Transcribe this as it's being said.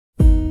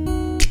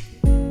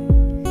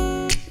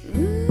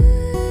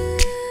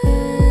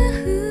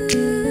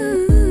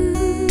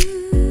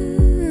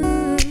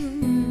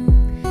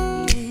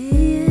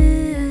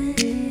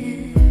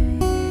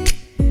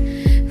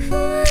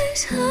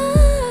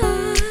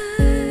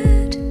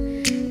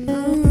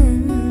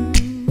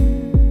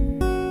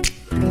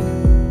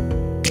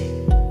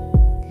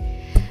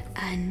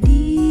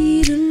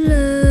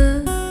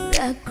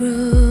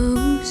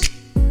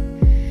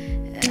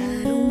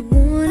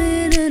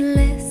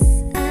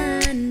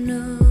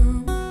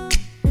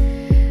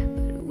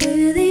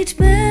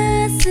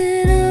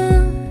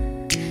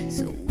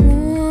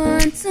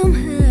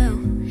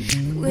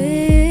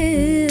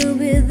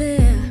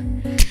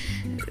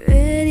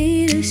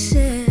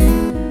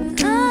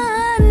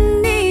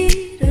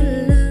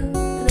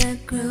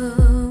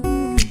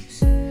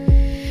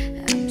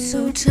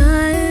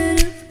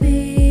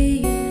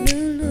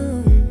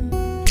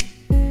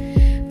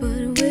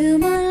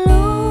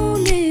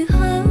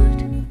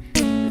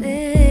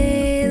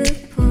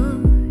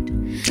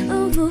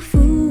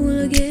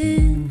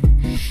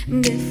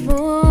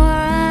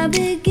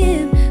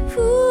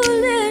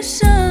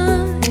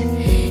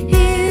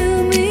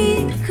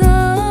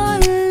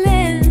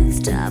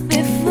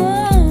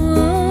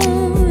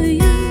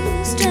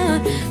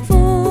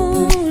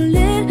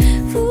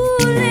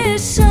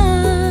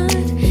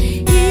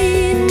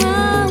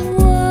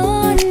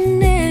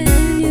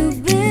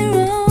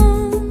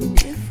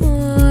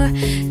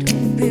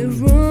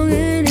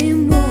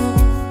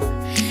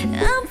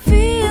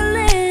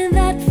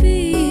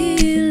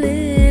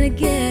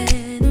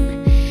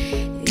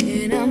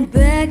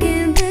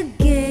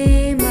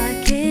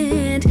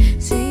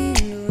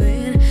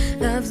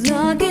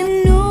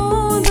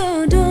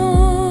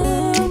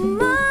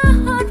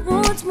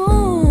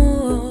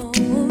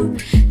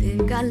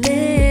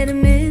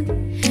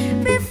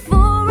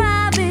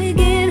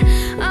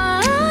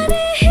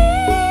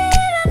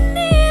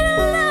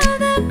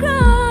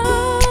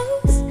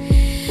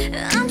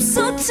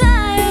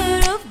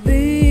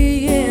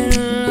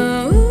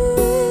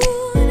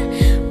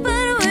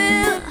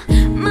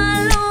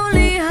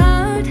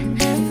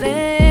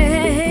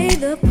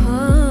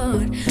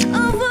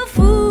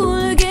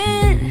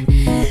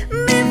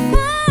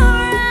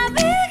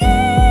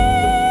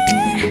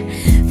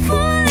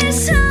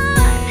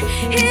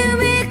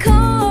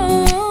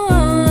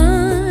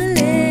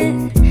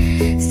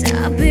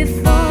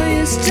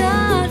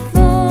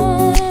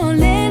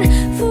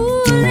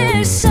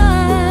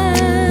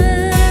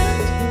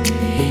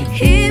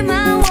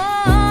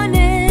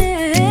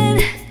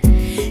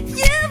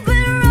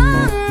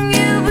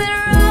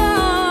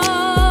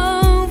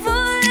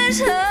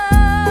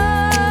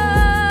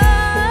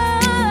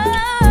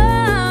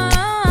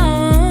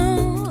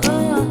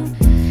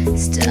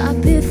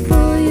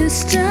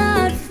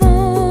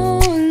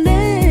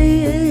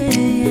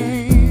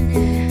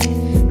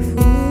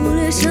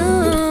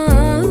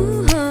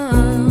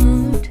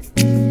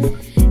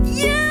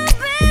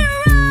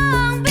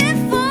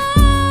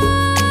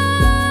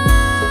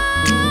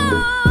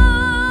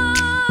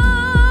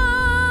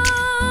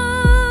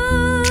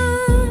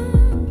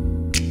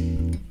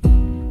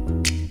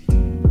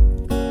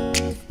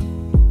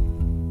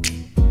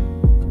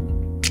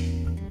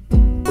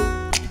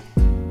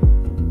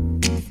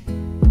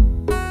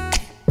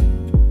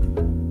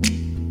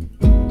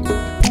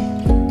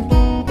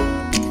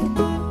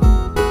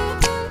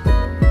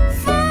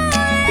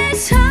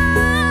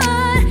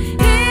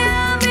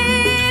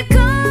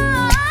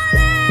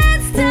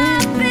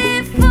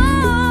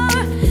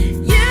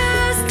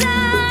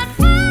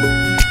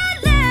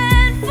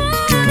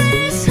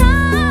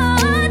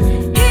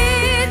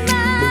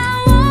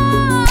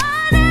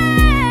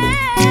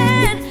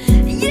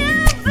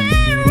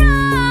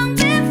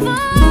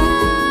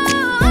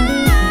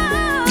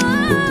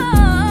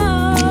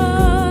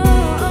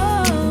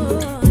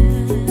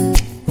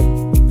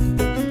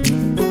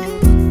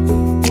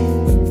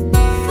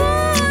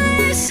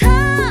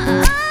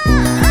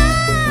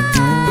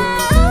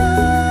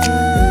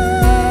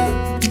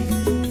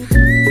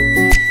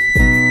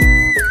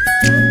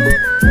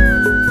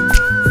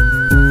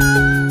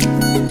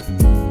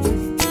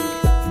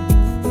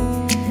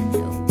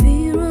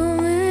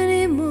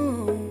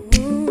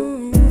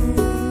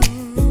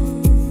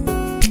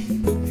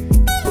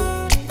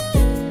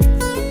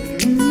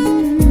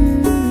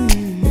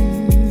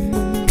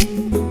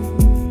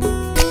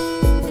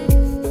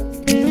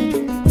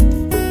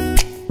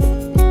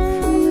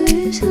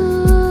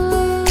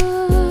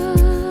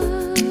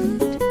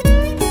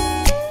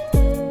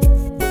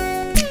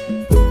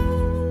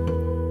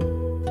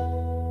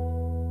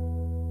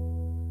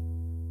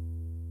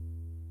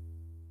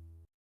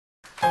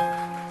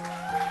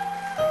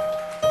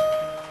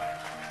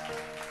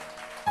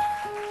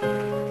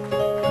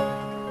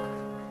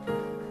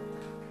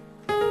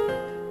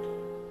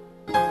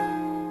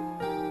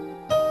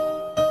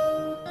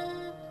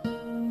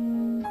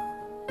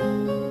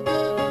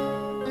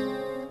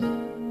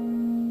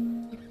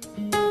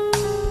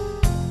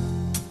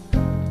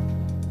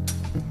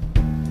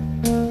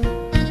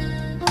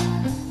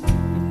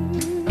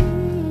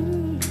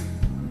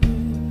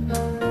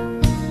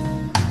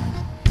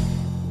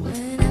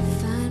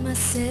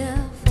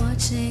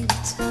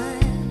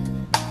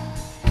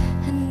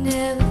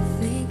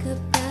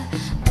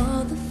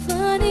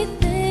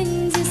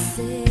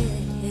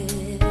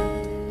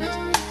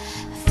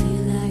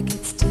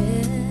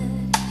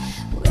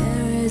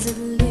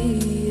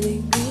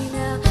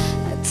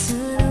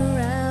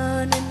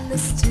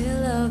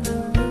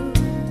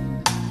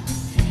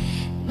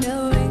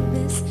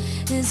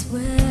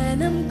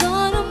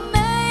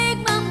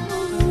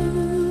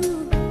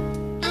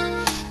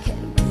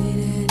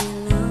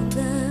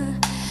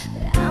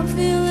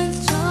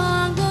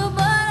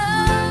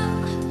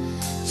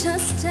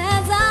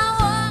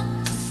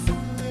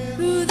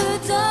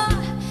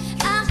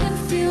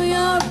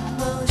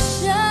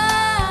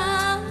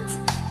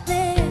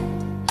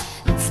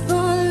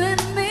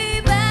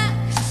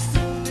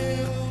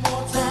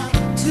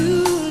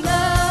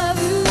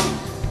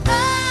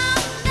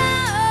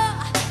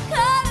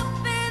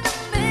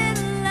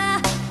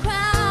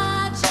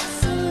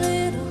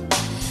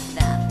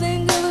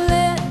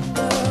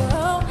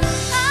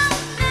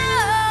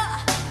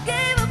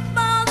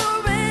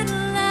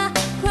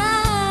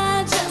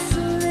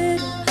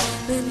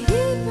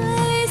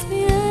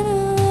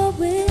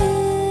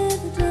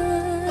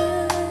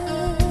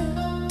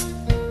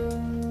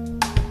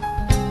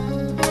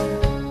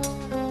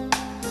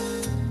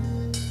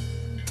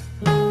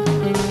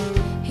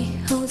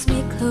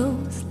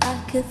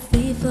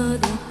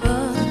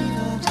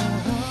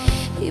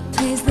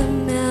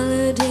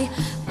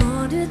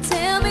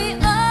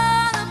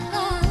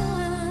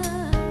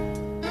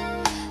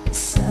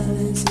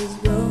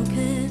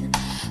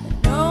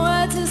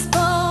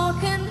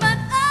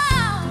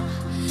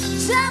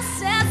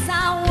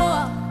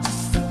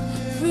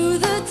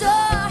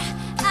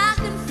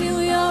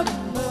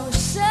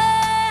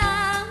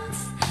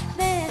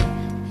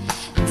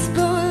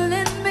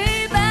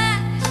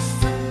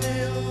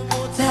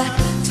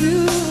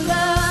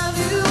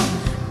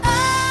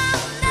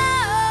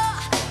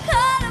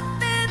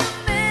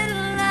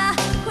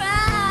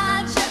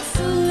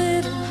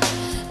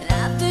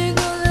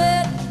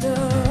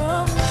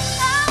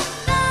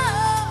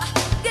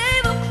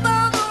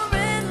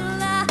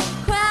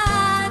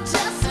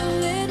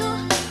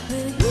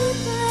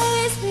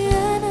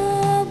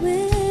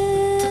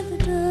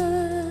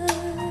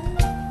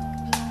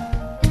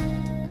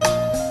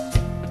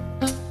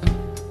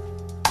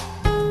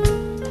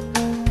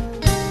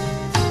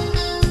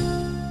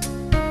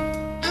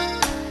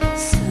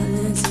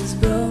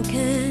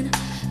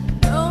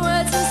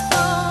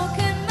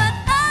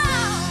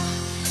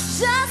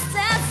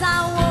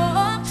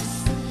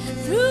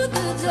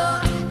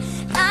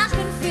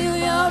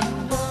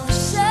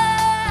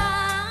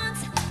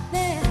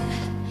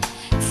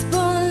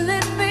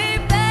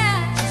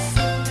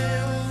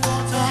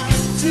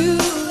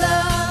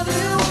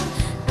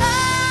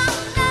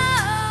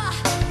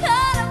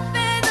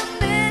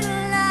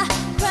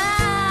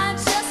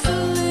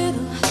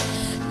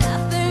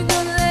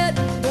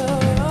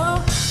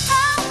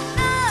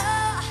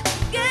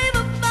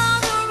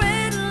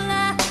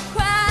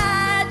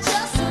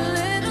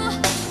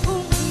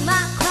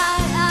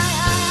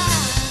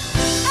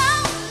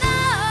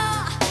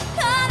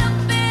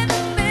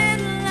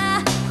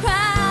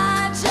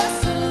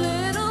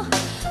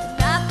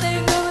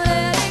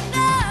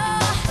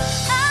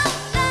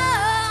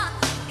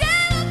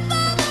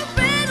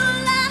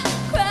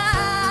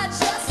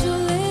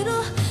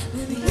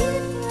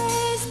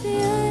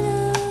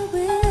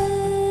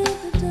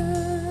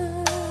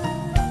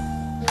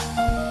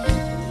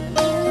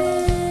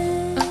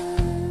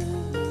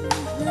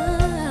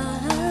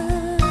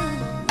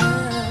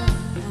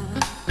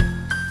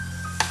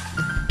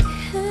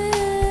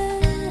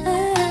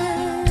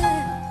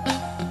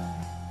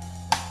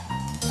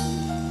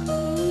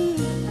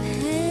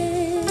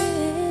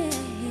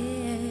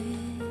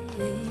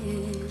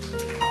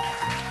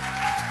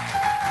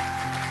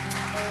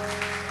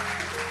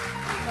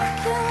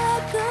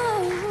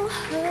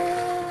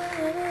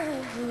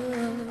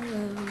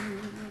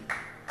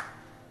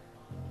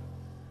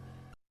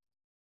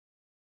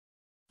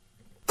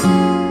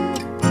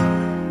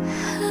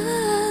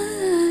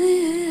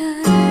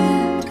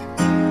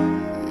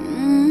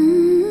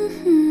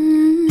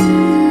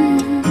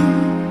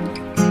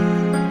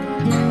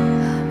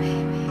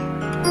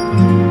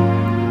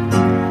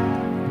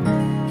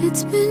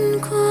It's been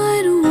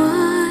quite a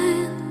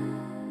while.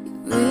 You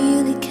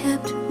really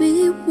kept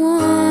me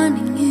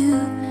wanting you.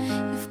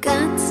 You've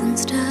got some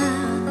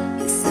style.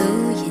 You're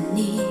so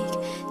unique,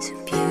 so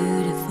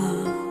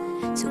beautiful,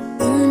 so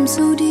warm,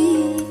 so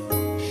deep.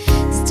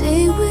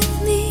 Stay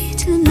with me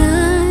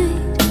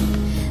tonight.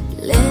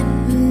 Let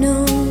me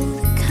know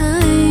the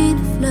kind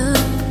of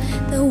love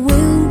that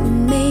will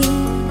remain,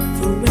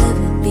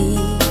 forever be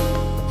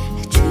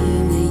a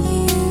dream that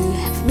you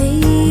have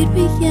made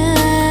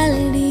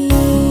reality.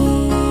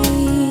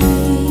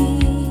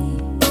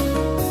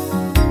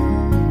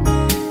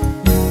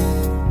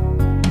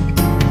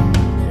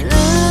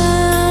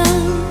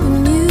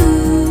 Loving you,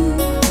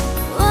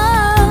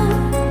 oh,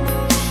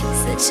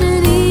 such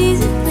an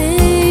easy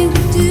thing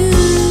to do.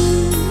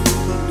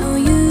 No,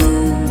 you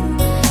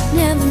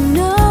never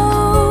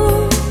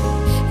know.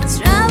 It's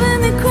driving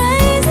me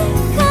crazy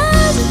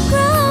 'cause it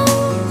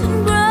grows and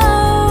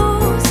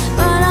grows,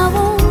 but I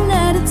won't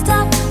let it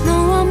stop. No,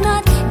 I'm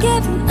not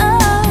giving up.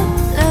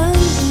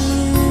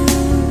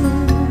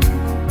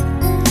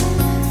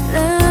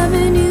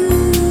 Loving you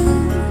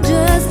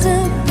just a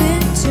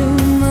bit too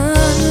much.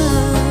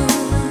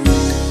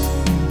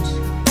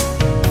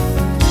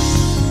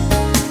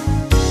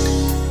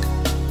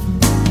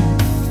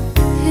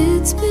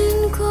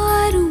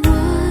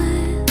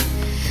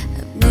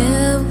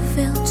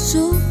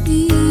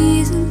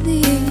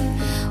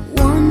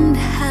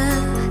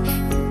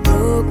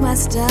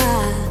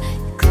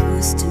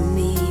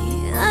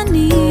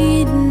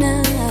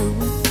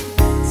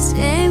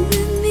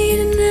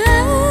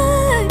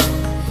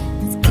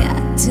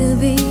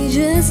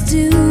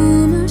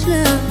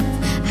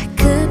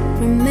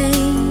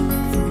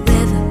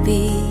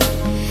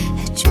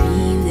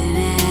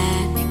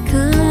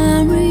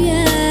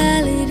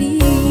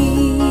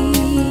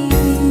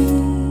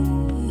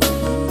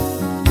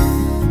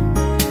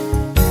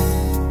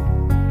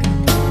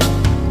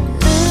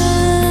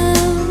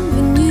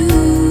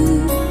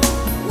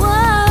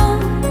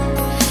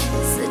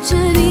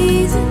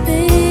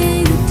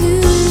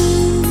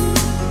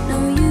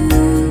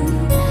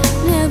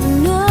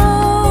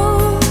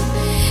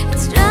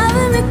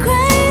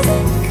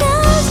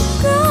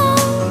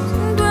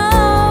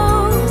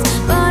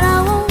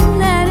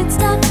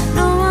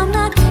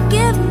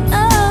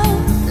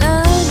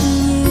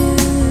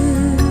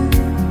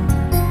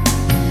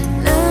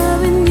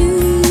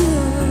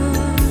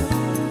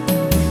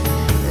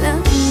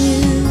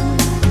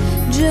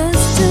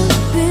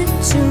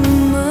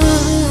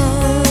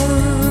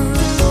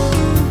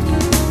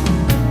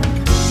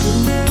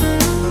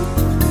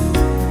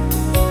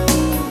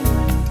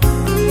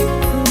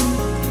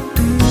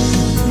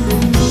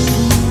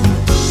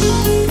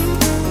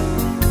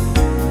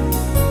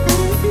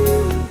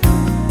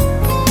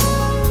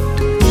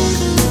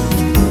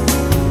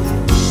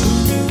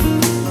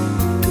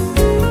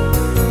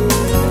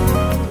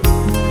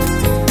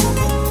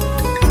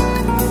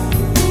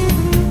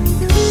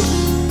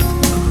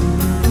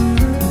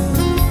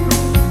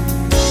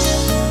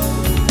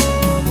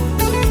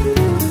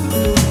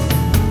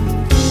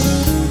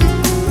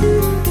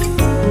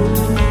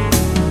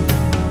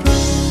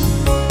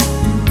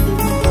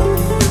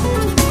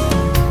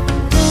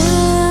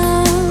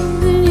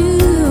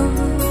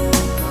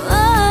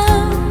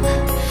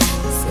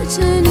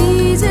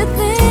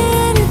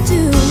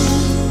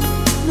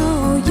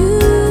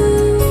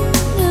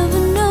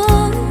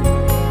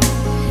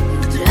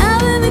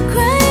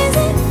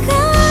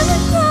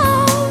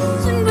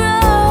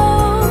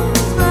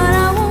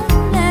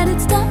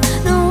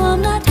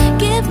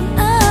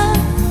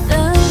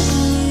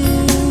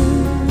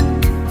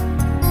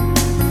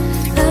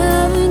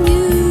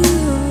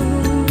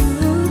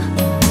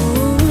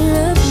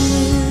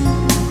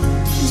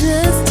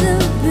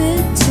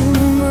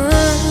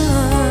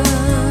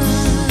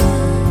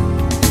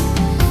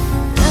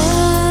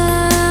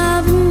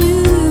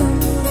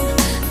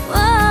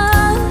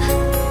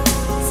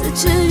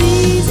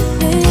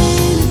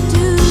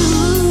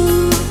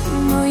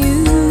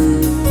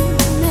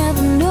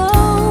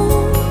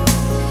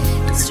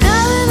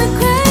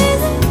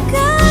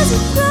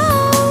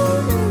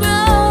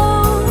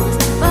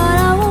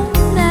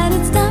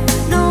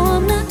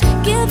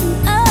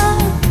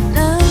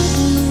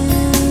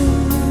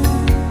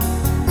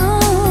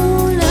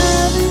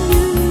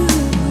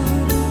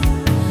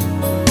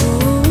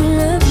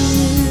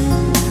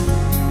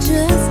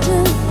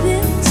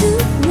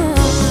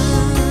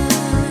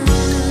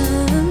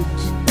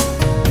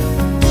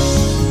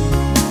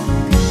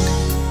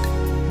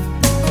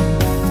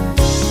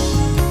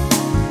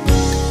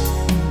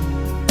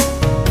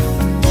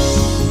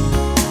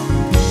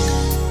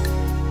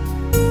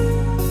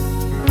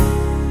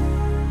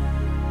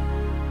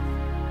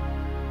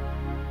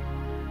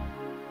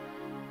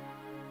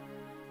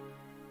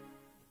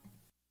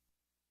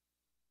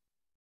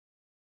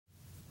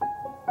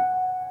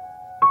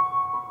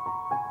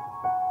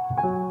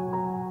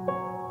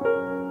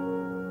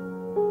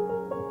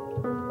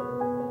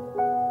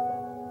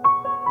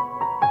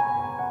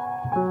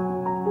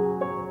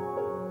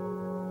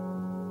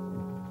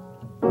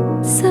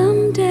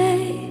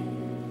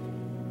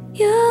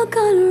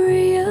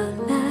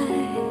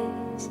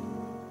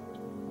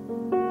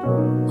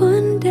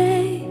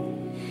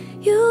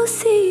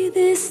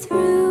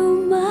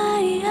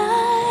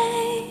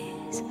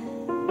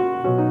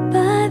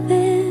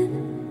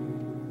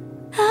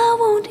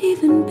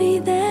 even be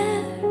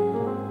there.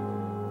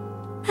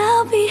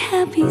 I'll be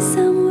happy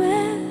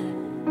somewhere,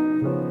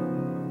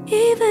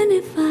 even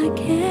if I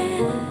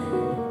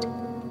can't.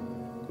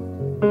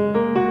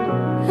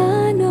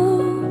 I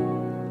know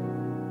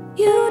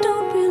you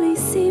don't really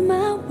see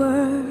my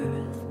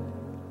worth.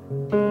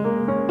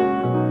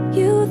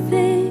 You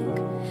think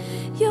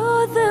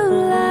you're the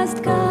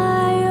last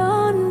guy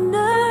on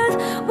earth.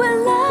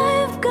 Well,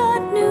 I've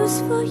got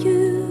news for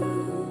you.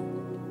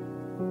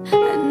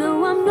 I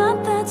know I'm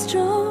not that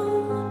strong,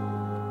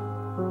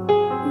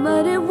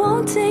 but it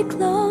won't take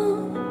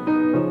long.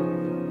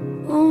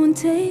 Won't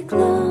take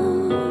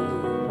long.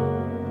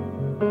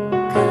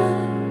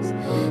 'Cause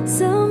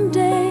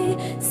someday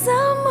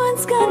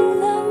someone's gonna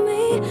love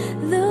me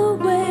the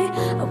way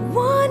I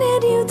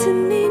wanted you to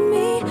need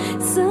me.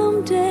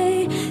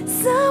 Someday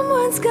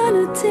someone's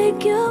gonna take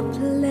your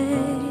place.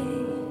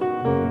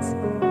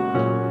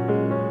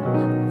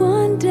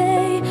 One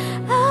day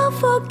I'll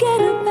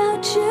forget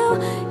about you.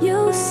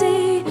 You'll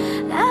see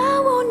I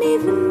won't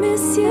even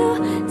miss you.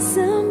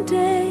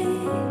 Someday,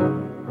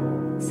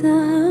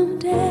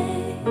 someday.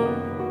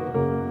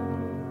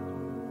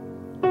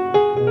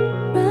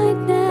 Right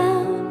now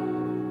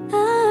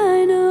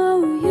I know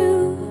you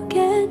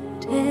can't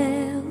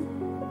tell.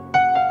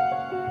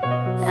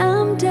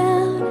 I'm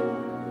down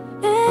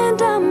and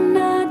I'm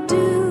not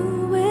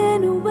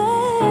doing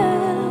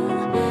well.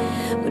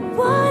 But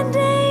one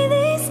day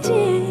these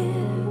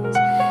tears,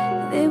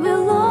 they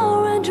will all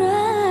run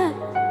dry.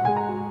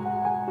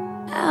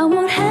 I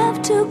won't have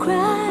to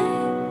cry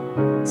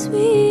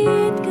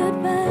sweet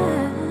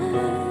goodbye.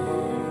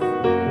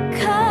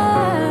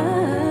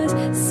 'Cause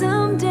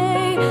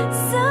someday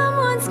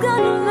someone's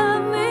gonna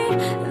love me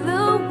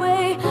the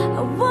way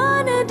I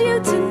wanted you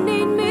to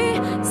need me.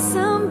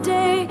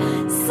 Someday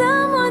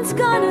someone's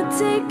gonna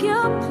take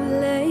your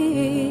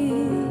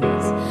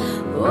place.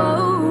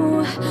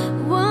 Oh,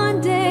 one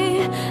day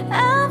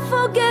I'll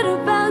forget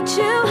about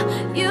you.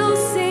 You'll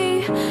see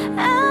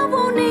I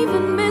won't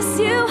even miss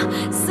you.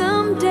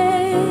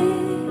 Someday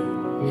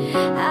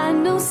I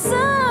know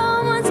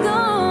someone's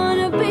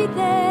gonna be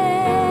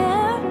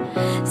there.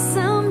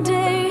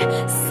 Someday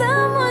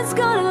someone's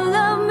gonna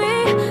love me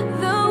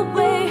the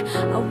way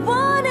I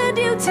wanted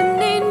you to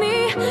need me.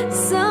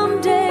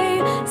 Someday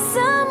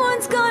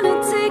someone's gonna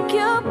take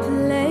your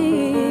place.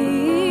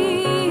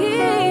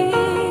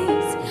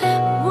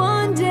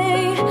 One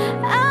day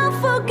I'll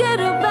forget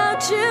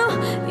about you.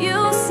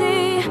 You'll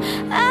see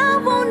I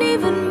won't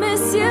even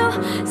miss you.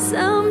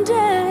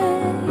 Someday,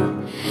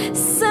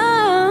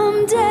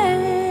 someday.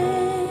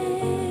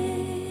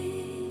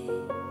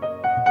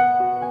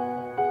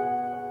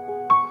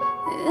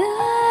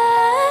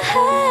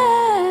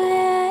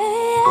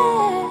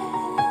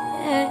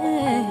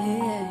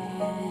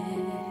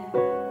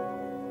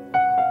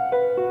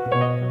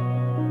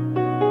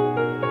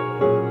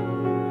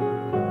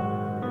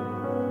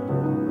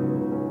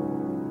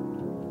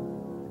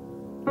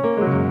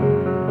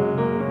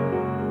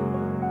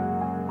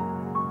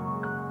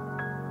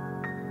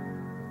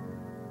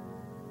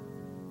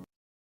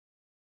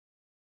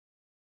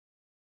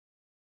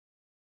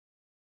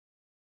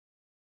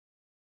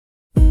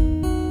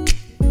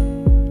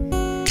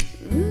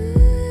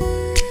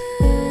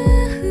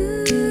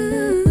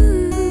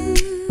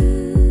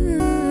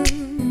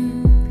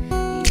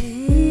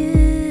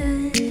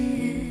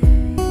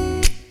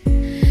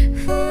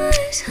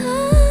 Foolish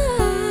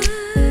heart,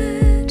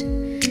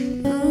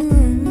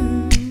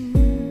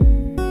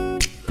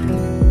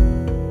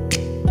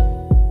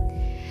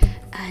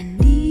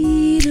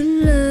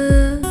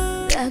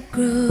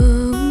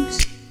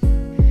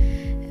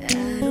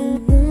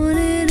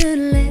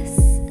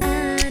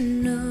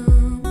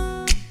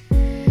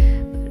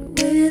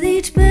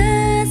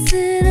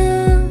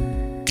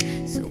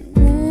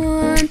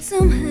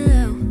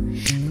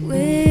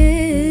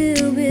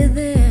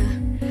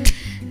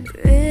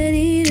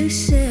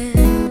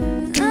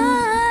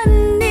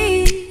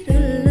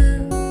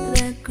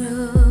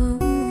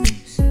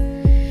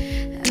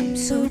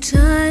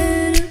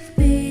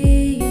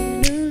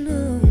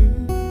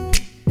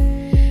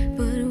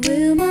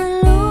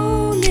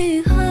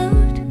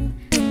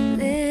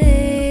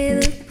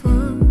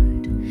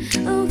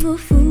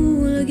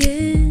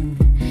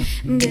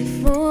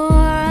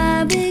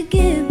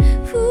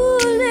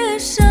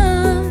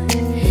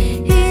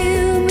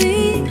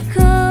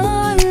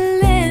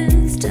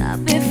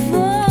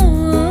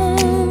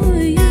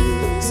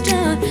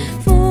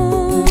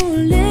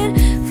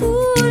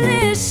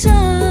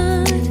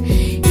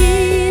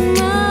 in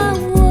my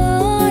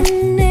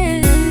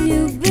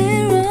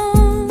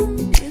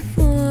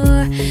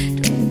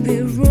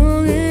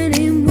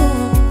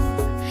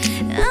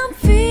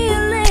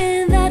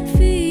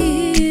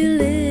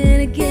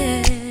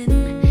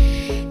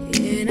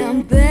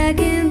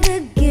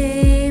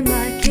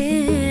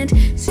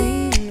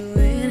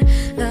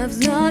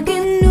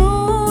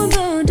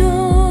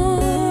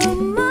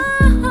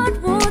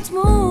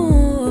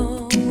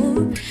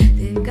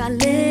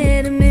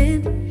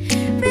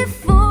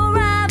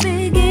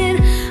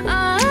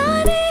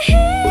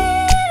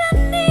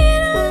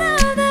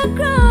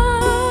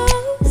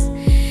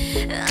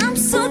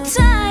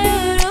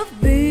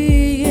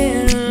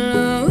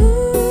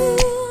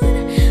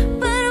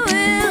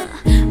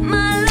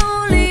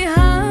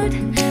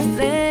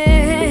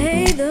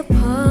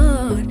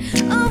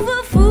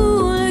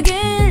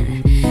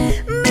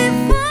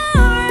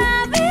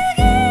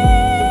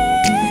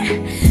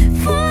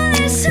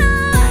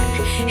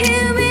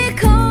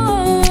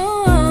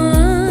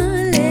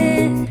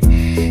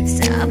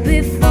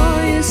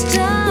you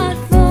start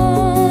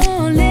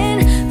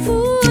falling,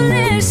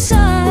 foolish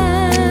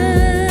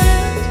heart,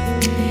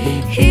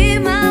 hear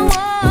my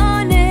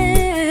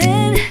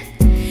warning.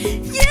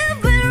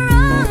 You've been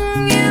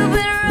wrong,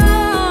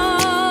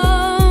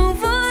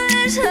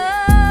 foolish heart.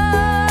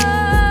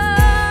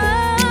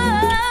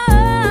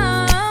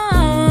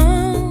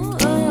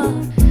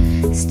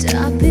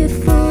 Stop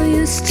before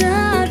you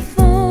start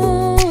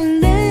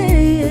falling,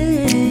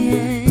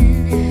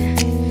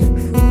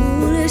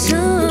 foolish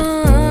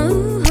heart.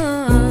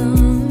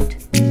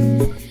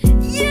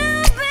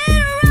 You've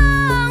been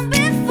wrong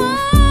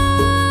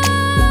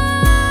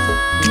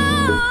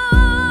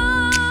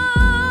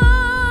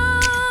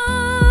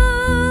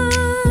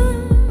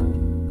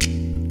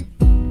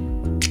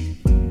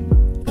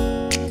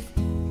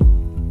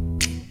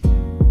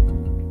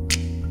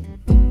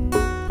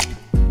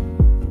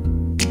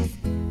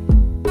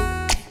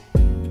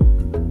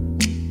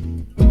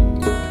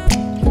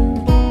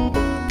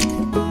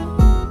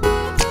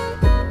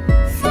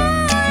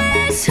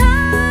foolish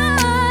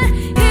heart,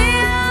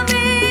 hear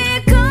me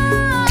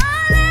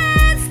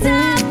calling.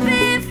 Stop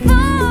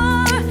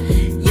before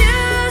you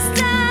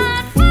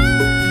start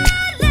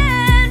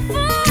falling,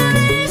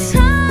 foolish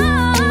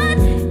heart,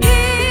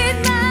 heed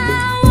my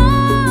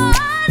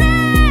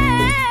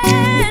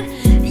warning.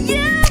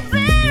 You've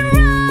been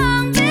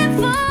wrong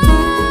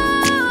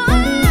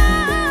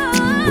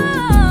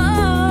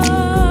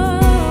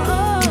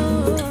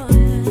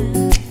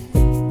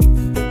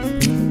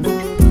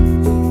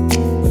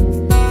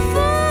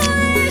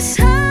foolish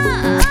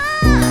heart.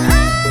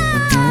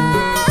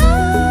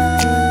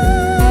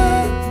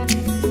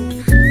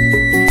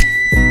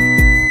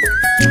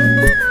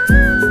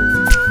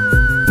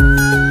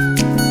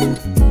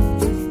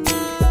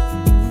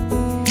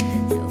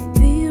 Don't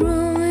be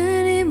wrong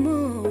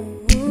anymore.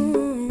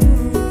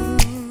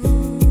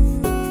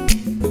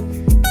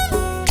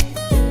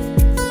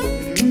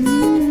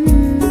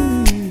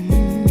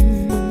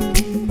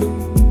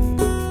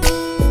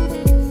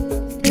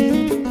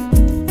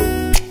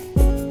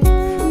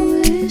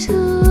 Foolish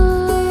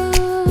heart.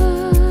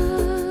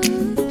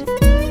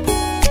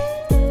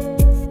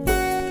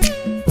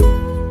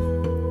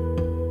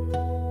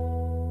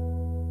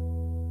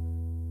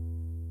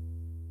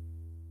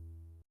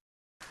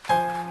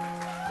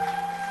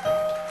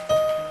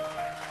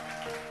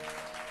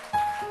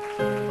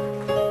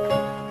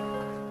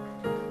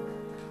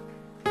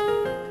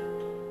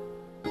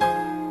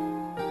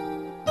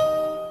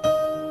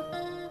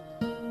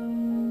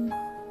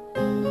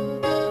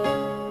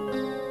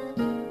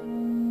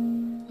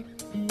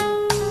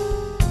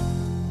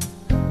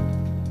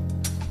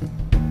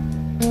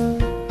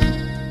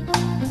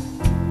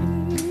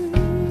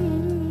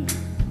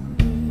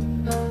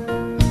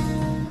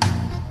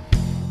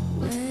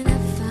 When I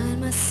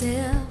find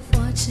myself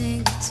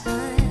watching the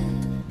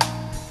time,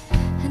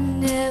 I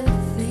never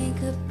think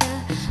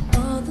about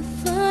all the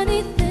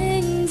funny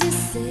things you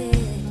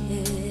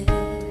said.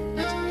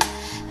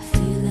 I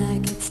feel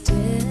like it's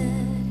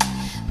dead.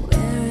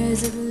 Where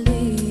is it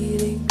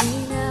leading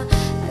me now?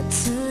 I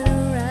turn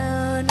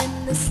around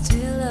in the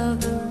still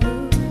of the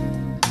room,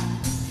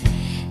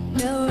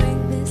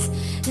 knowing this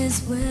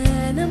is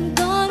when I'm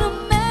gonna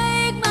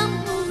make my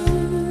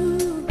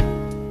move.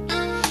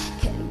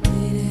 Can't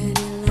wait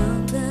any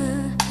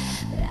longer,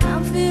 but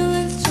I'm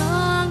feeling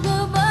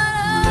stronger. But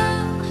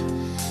oh,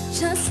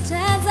 just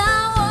as I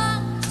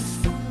walk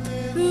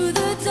through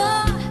the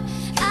door,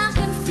 I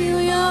can feel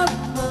your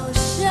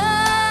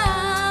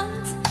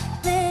emotions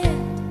there.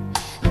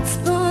 It's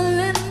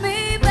pulling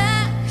me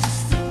back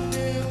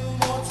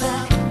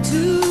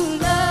to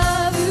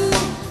love you.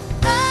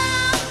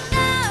 Oh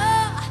no,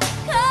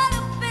 caught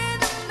up in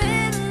the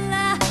middle, I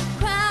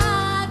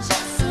cried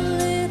just a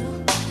little.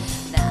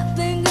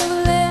 Nothing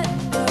could let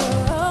go.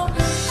 Oh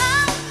no,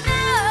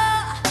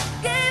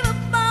 gave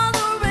up on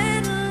the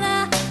riddle, I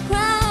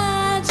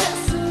cried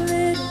just a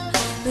little.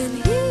 When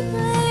he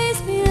plays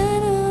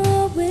piano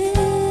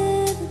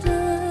with the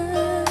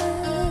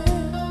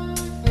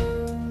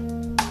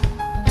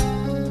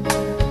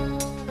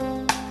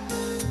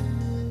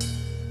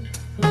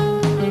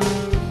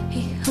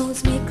he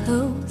holds me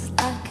close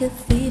like a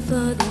thief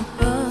of the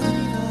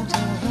heart.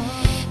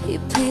 He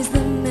plays the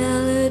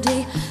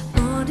melody,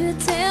 want to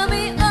tear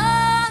me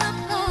all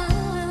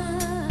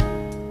apart.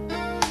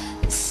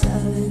 The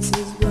silence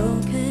is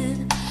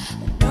broken,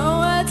 no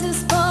words are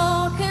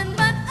spoken.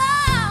 But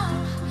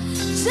oh,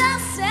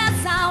 just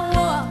as I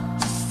walk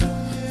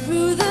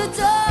through the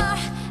door,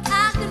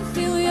 I can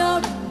feel your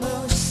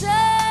emotions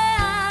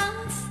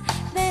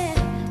there.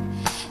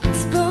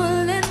 It's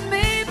pulling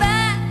me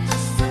back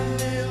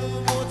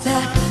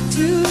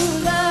to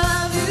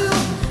love you.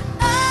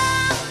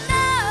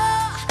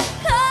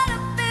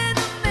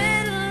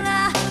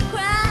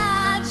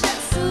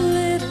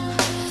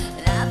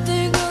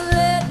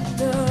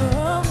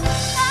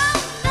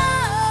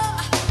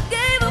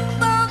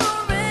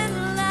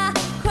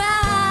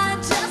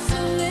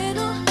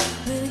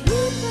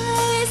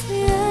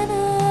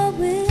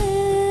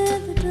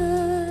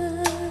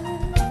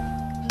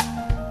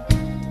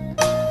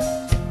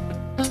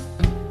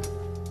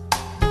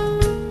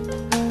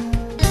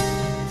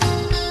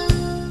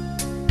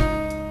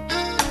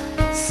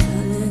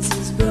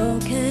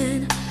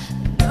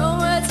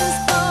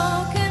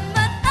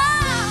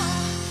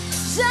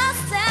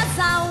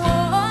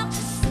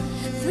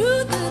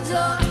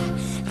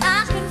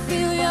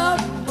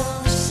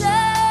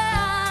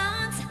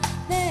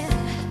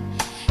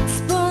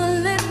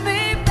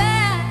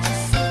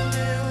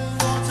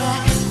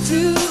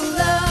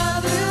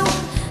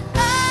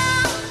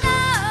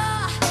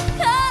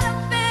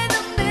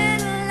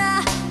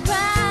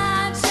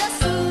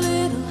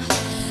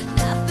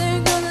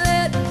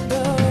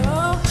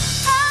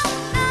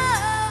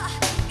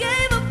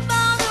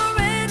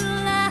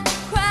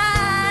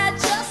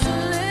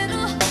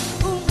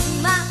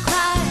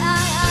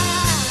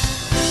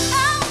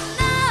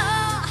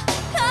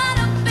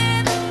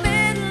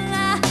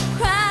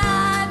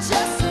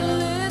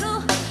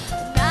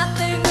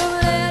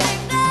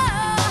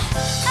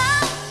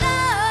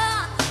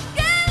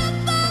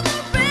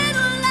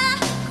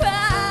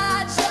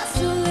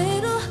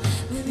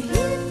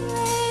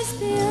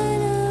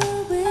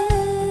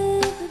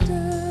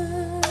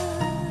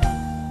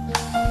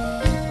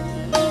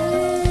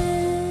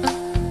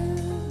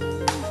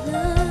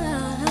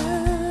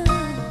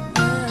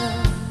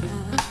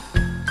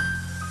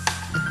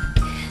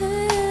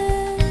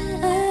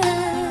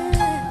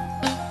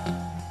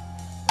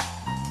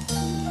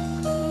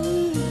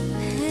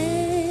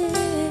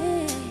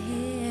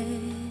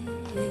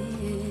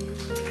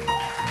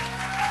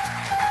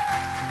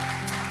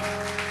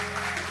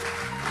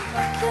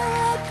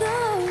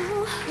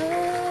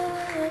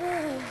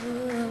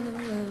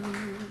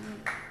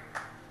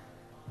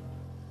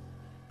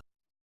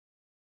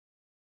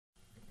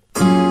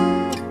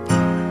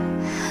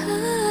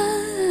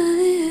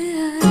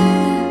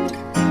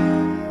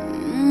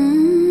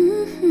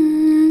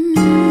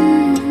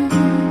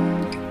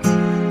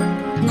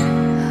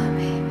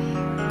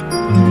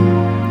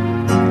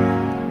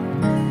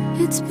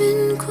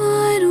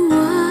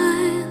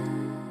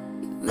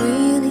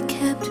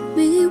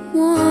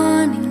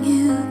 wanting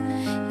you.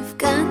 You've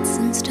got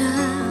some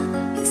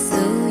style, you're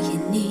so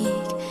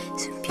unique,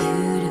 so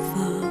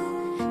beautiful,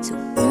 so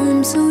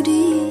warm, so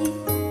deep.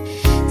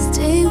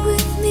 Stay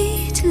with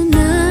me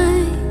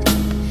tonight.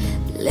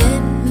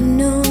 Let me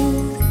know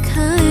the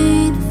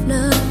kind of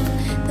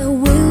love that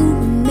will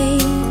remain,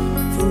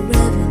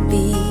 forever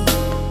be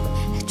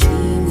a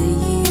dream that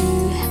you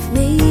have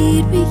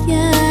made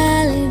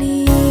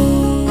reality.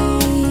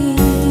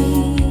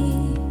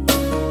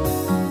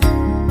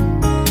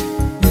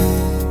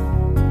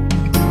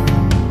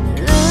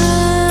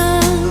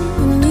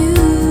 Loving you,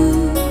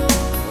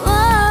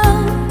 oh,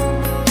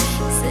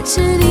 such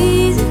an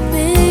easy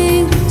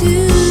thing to do.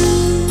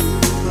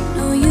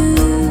 No, you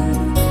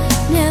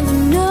never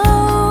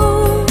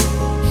know.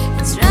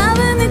 It's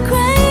driving me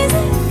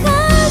crazy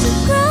 'cause it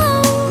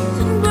grows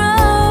and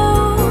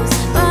grows,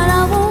 but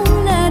I won't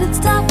let it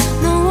stop.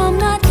 No, I'm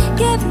not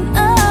giving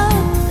up.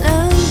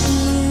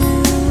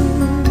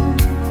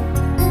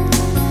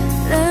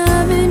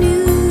 Loving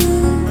you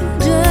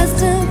just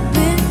a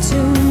bit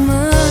too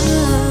much.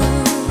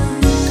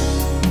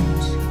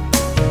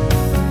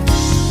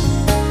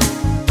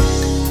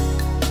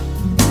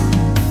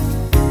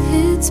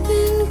 It's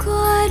been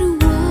quite a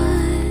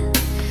while.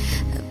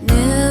 I've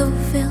never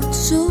felt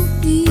so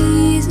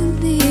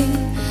easily.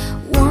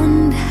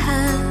 Wonder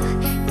how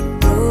you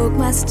broke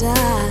my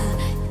style.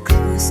 You're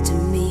close to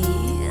me,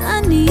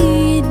 I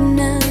need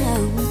now.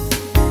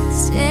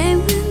 Stay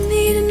with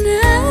me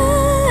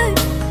tonight.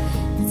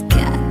 It's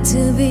got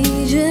to be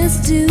just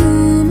too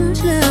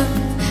much love.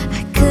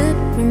 I could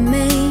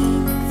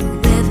remain,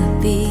 forever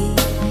be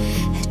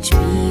a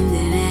dream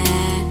that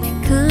had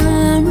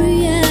become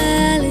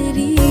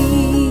reality.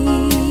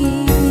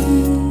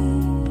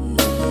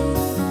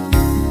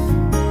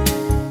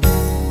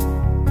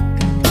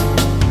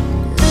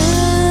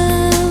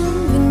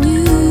 Loving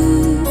you,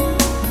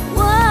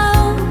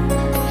 whoa,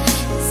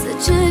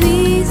 such an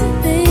easy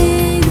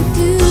thing to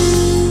do.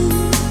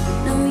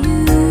 No, you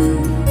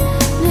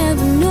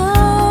never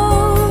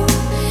know.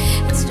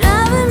 It's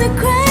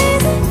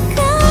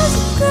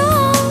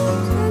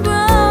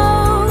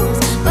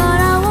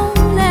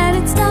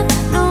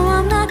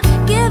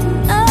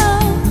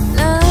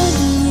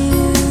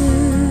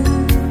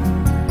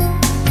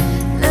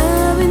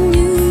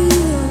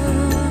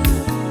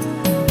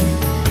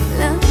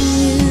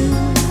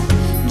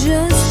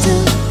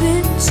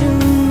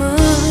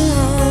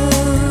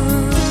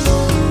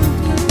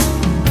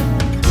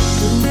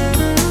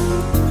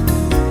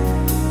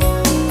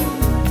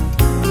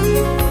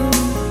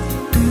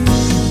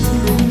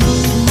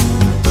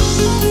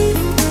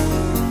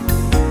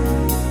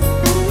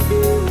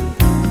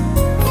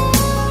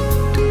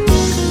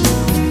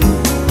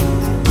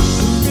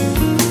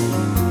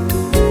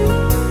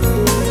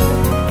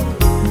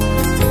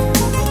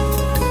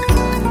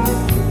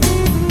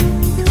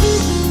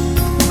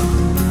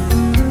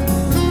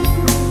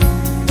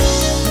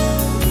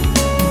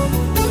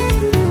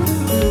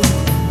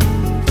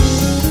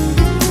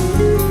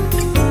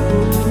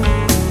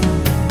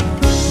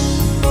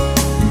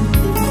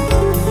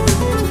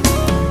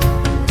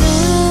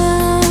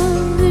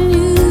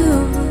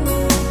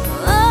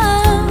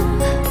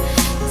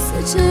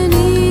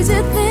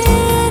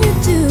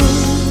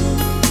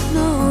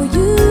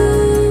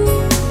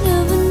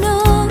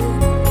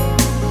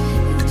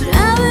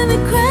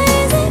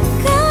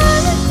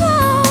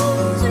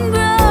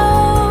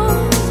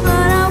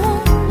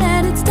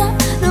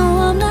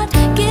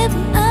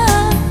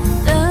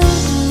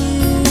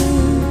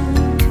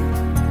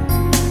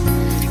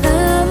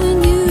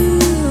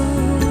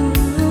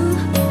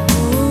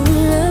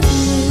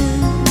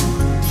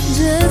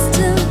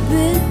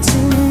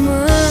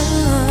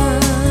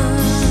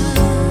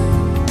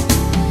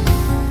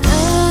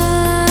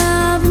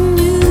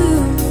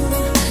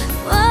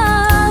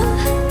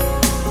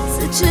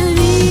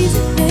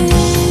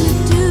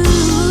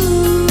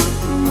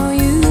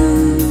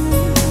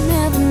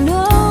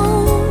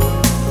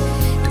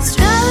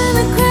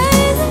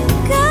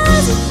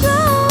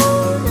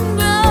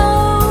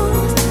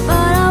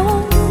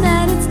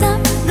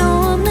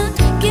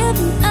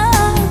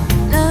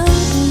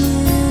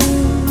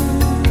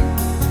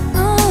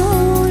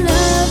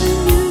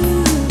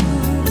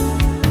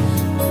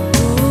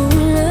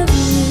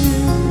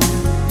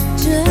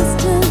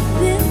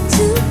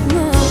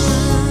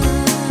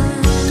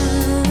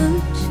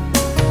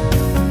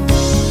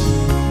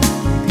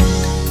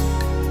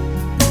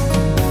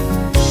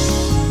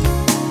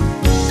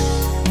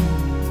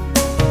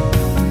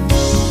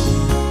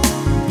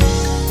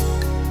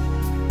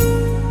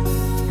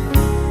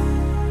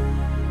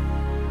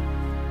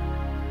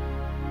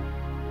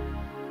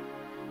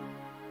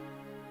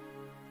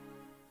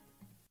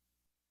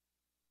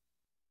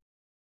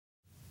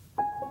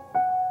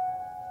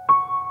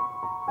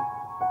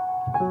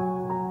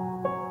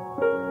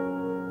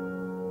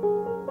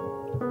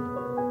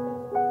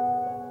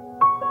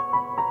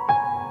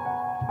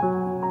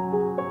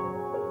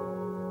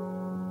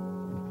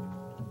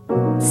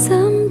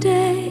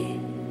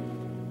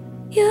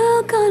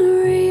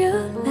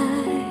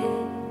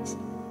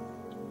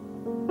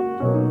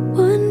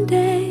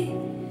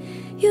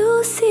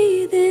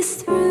see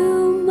this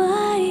through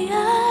my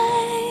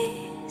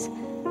eyes.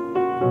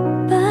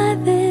 By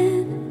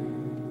then,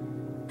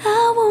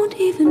 I won't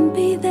even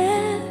be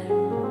there.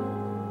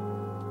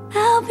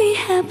 I'll be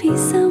happy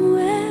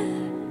somewhere,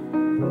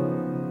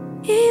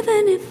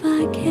 even if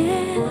I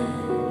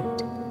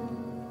can't.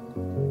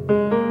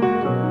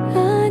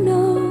 I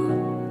know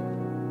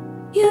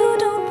you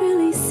don't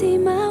really see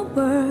my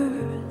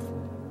worth.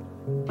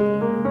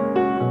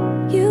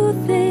 You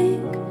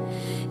think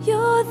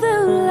you're the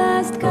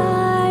last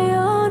guy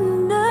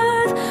on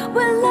earth.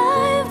 Well,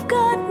 I've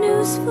got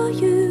news for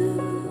you.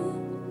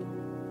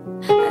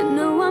 I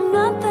know I'm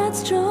not that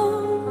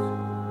strong,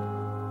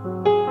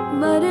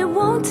 but it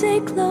won't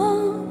take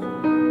long.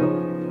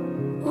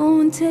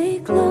 Won't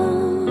take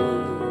long.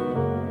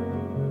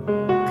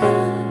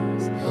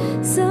 'Cause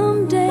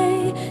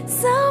someday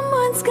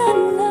someone's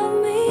gonna love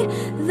me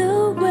the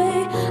way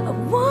I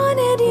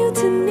wanted you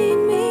to need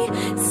me.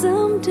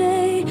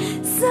 Someday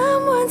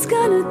someone's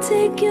gonna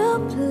take your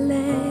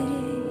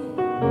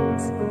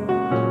place.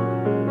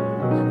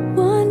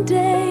 One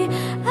day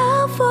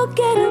I'll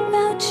forget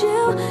about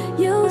you.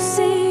 You'll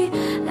see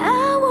I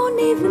won't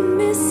even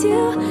miss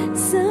you.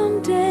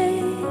 Someday,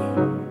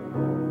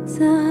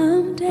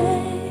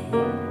 someday.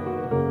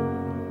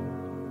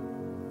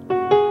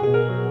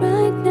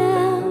 Right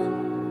now,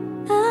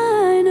 I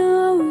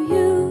know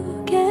you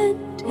can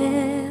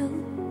tell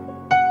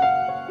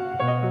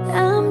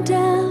I'm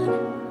down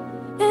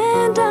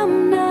and I'm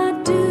not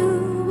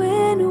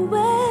doing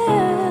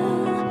well.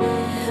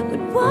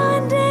 But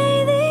one day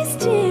these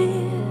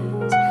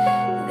tears,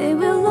 they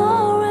will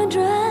all run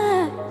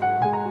dry.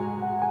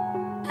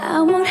 I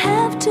won't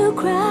have to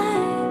cry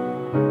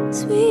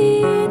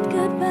sweet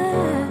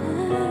goodbye.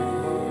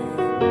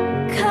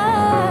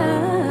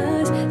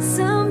 'Cause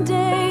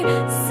someday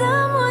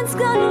someone's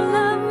gonna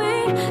love me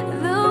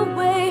the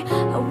way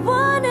I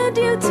wanted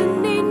you to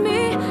need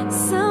me.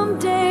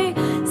 Someday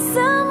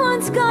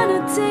someone's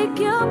gonna take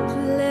your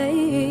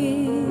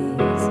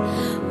place.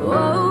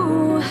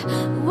 Oh,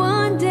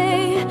 one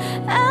day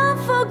I'll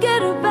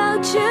forget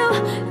about you.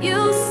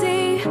 You'll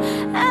see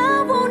I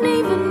won't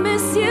even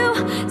miss you.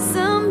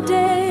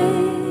 Someday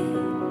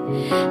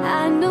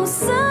I know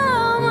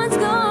someone's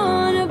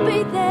gonna be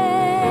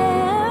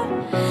there.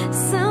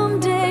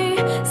 Someday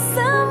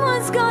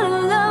someone's gonna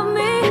love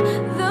me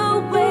the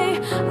way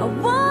I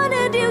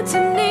wanted you to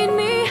need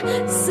me.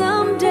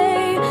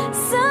 Someday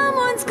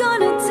someone's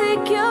gonna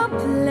take your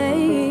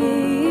place.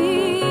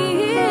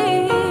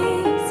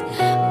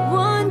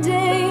 One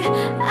day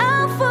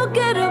I'll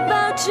forget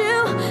about you.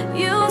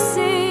 You'll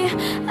see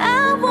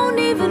I won't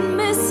even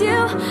miss you.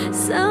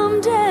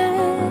 Someday,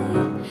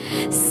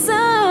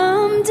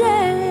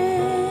 someday.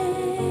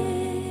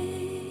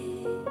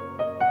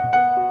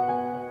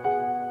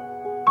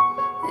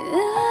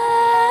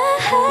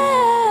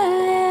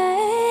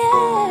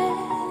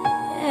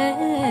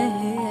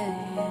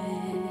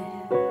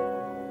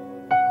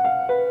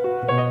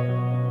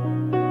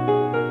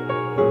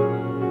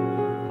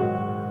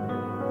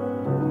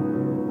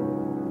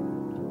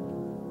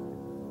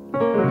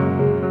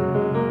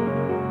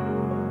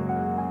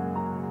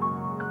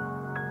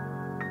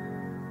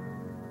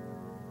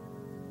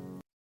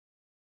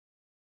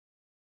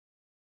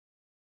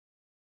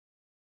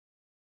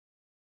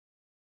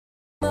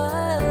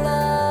 My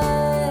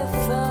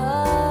life I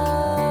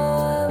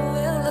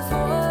will live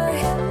for.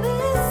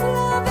 This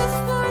love is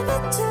for the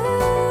two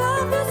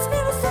of us.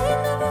 Never say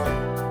never.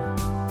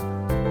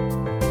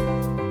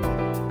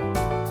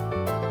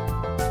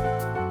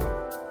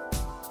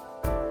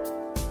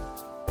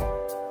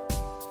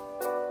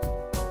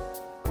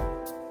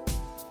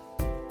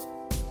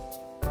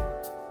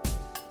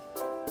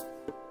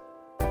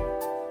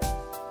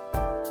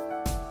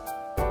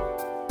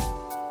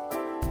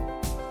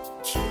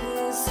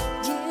 Choose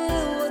you,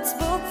 what's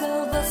both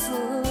of us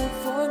look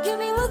for. Give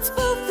me what's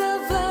both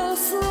of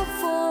us look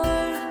for.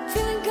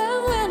 Feeling good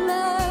when I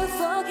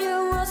thought you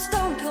were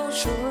stone cold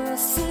sure.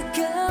 Sick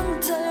and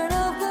tired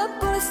of the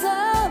boys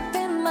up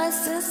in my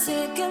sin.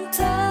 Sick and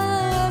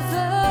tired of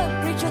the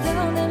preacher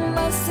down in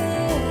my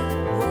sin.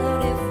 What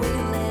if we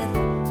let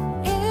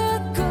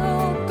it go?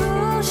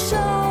 Push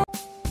on.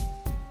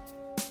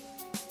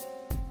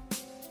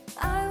 I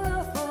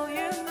will for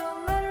you no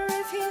matter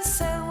if you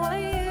say what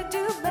you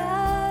do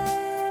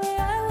bad.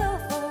 I will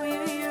for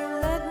you. You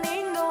let me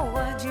know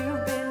what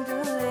you've been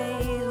doing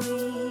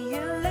lately.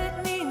 You let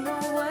me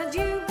know what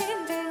you've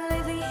been doing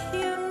lately.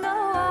 You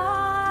know I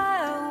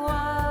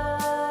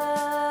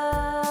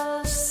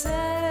was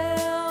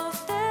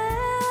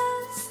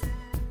self-dance.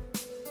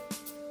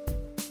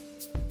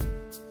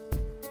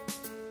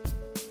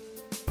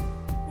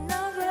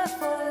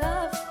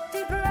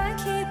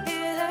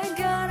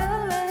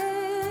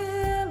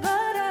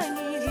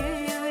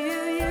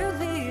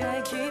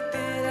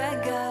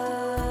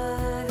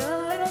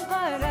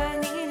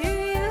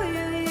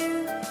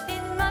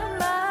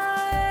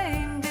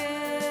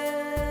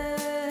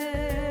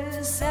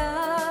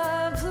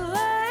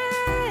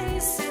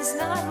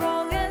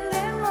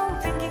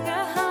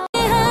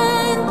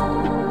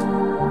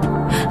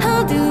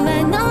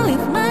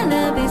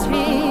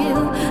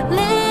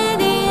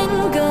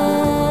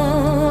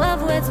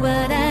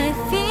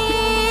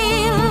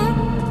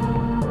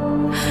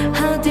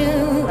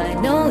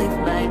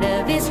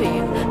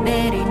 still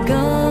letting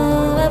go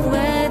of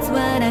words,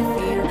 what I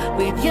feel.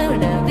 With your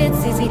love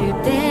it's easy to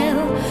tell.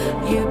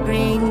 You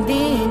bring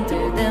me into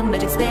the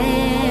magic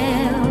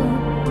spell.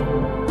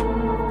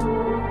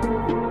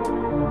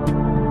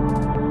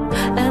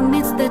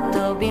 Amidst the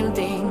tall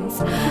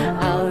buildings,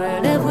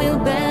 our love will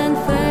burn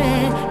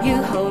forever. You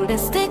hold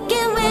us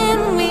sticky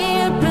when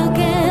we're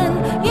broken.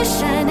 You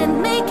shine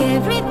and make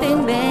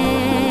everything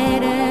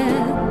better.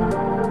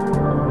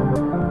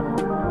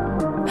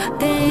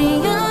 Day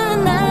or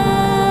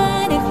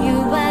night, if you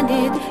want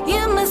it,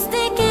 you must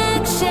take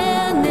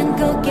action and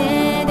go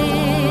get it.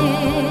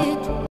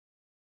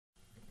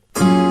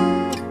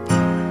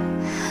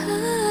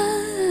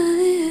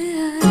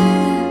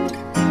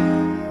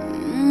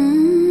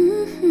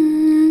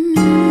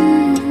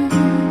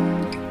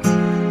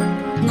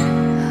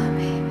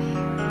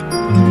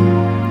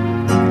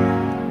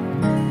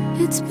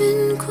 It's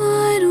been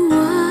quite a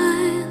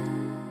while.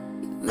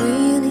 You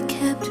really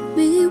kept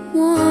me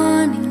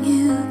wanting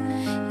you.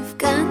 You've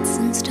got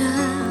some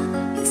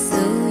style. You're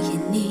so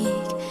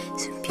unique,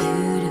 so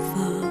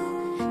beautiful,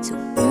 so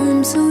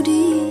warm, so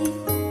deep.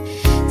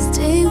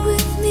 Stay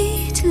with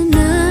me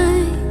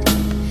tonight.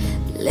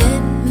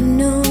 Let me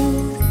know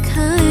the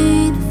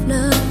kind of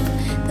love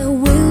that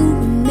will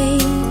remain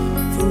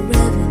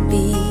forever.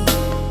 Be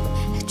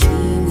a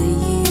dream that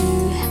you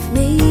have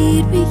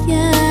made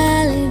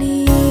reality.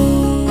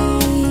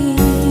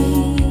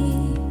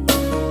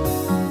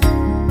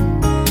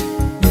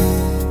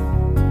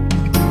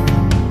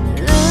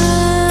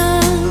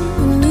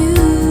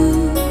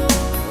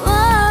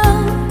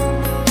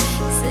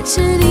 Such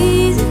an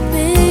easy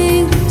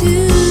thing to do.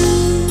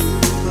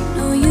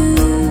 No, you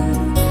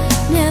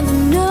never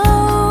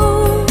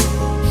know.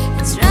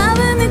 It's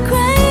driving me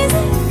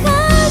crazy,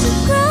 'cause it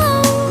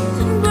grows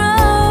and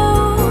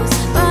grows.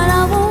 But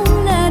I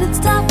won't let it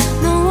stop.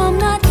 No, I'm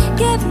not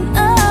giving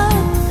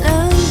up.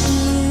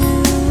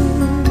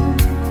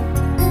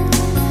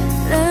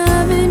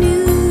 Loving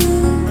you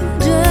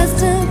just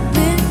a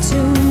bit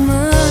too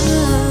much.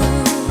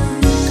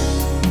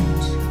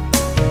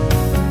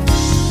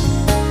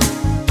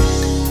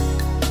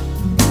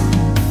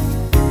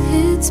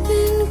 It's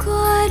been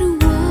quite a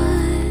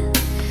while.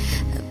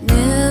 I've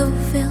never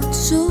felt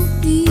so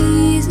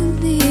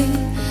easily.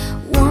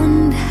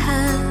 Wonder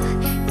how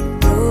you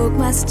broke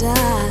my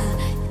style.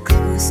 You're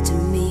close to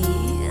me,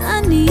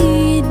 I need